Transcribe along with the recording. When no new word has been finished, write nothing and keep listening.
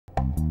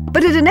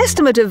But at an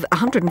estimate of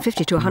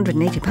 £150 to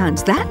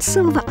 £180, that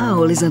silver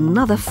owl is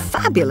another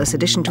fabulous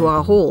addition to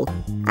our haul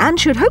and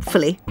should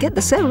hopefully get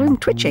the sale room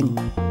twitching.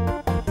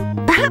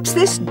 Perhaps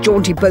this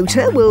jaunty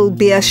boater will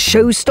be a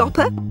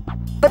showstopper?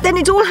 But then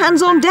it's all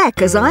hands on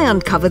deck as I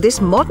uncover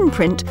this modern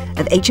print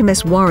of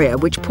HMS Warrior,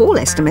 which Paul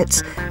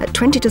estimates at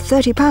 £20 to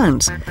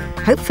 £30.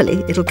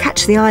 Hopefully it'll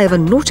catch the eye of a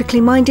nautically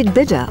minded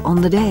bidder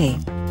on the day.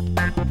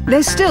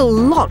 There's still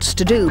lots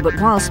to do, but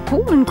whilst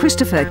Paul and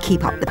Christopher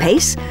keep up the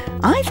pace,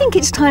 I think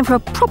it's time for a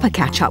proper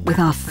catch-up with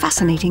our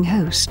fascinating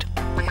host.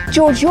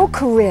 George, your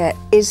career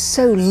is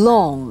so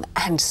long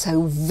and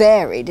so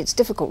varied, it's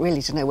difficult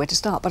really to know where to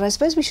start, but I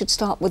suppose we should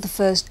start with the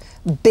first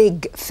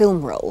big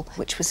film role,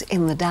 which was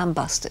in The Dam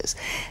Busters.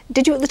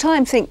 Did you at the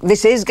time think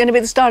this is going to be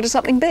the start of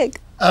something big?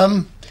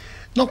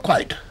 Not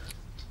quite.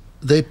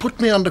 They put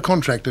me under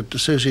contract at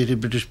Associated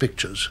British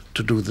Pictures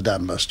to do The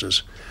Dam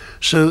Busters.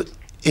 So,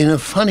 in a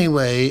funny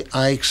way,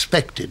 I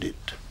expected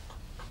it.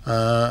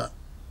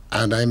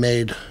 And I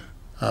made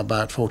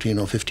about 14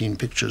 or 15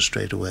 pictures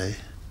straight away.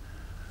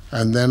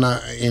 And then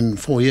in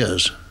 4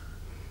 years.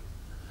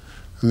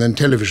 And then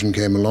television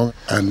came along.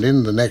 And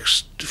in the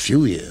next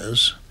few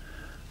years,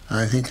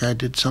 I think I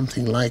did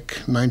something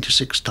like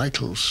 96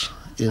 titles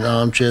in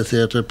Armchair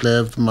Theatre, Play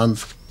of the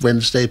Month,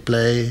 Wednesday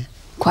Play.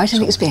 Quite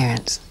an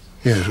experience.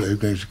 Yes, a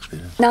great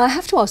experience. Now, I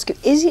have to ask you,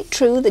 is it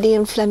true that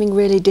Ian Fleming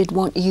really did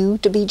want you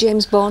to be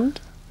James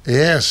Bond?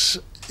 Yes,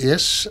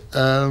 yes.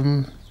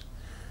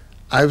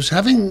 I was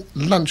having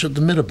lunch at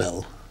the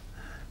Mirabelle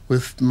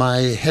with my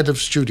head of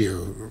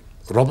studio,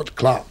 Robert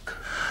Clark,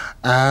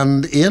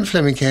 and Ian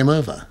Fleming came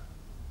over.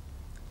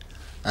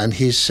 And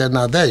he said,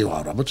 now there you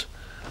are, Robert.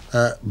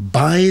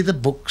 Buy the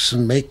books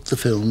and make the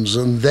films,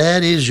 and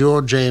there is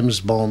your James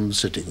Bond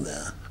sitting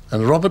there.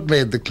 And Robert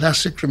made the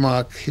classic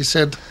remark. He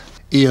said,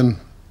 Ian,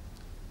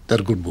 they're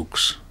good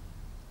books,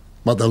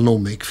 but they'll no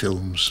make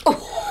films. One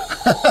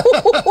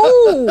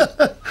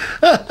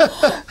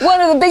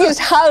of the biggest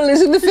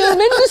howlers in the film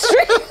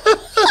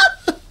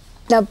industry.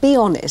 Now, be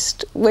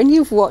honest, when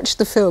you've watched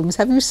the films,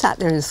 have you sat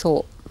there and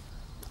thought,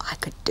 I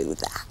could do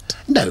that?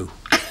 No.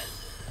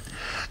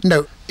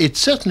 No, it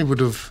certainly would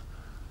have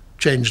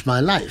changed my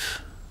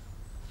life.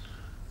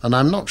 And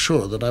I'm not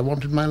sure that I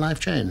wanted my life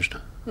changed.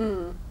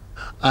 Mm.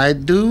 I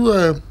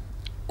do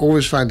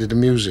always find it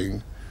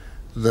amusing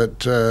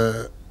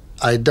that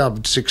I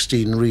dubbed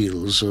 16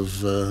 reels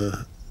of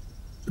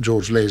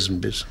George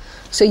Lazenby's.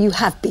 So you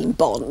have been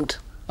Bond?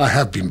 I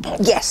have been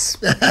Bond. Yes.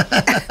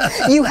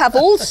 You have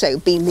also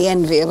been the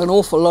envy of an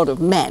awful lot of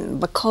men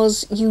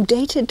because you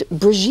dated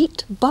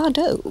Brigitte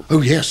Bardot.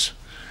 Oh, yes.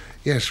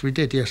 Yes, we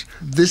did, yes.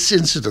 This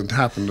incident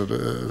happened that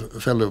a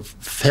fellow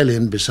fell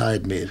in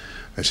beside me.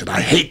 I said,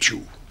 I hate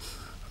you.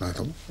 And I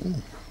thought, oh,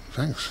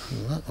 thanks.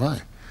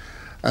 Why?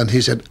 And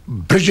he said,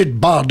 Brigitte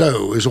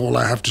Bardot is all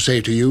I have to say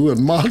to you,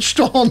 and marched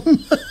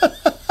on.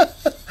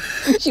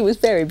 She was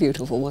very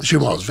beautiful, wasn't she? She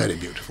was very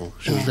beautiful.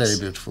 She was very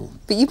beautiful.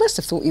 But you must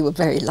have thought you were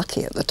very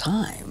lucky at the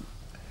time.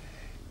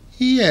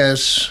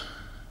 Yes.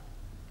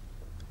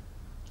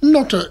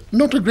 Not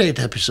a great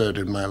episode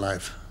in my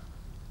life.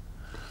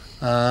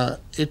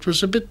 It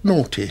was a bit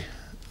naughty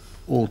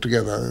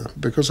altogether,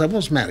 because I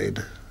was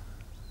married.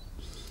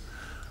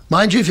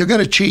 Mind you, if you're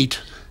going to cheat,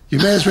 you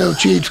may as well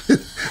cheat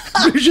with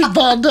Brigitte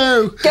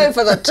Bardot. Go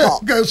for the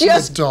top. Go for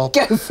the top.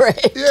 Go for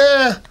it.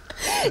 Yeah.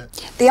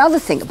 The other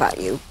thing about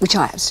you, which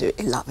I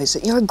absolutely love, is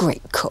that you're a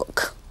great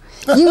cook.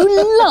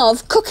 You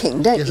love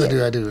cooking, don't you? Yes,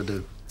 I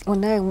do. Well,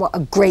 knowing what a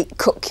great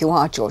cook you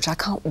are, George, I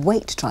can't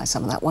wait to try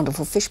some of that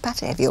wonderful fish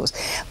pâté of yours.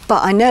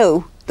 But I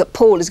know that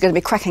Paul is going to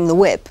be cracking the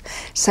whip,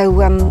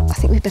 so I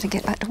think we'd better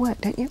get back to work,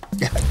 don't you?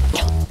 Yeah.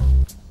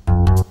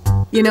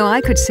 You know,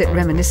 I could sit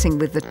reminiscing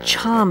with the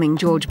charming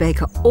George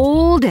Baker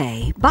all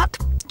day, but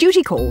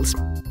duty calls.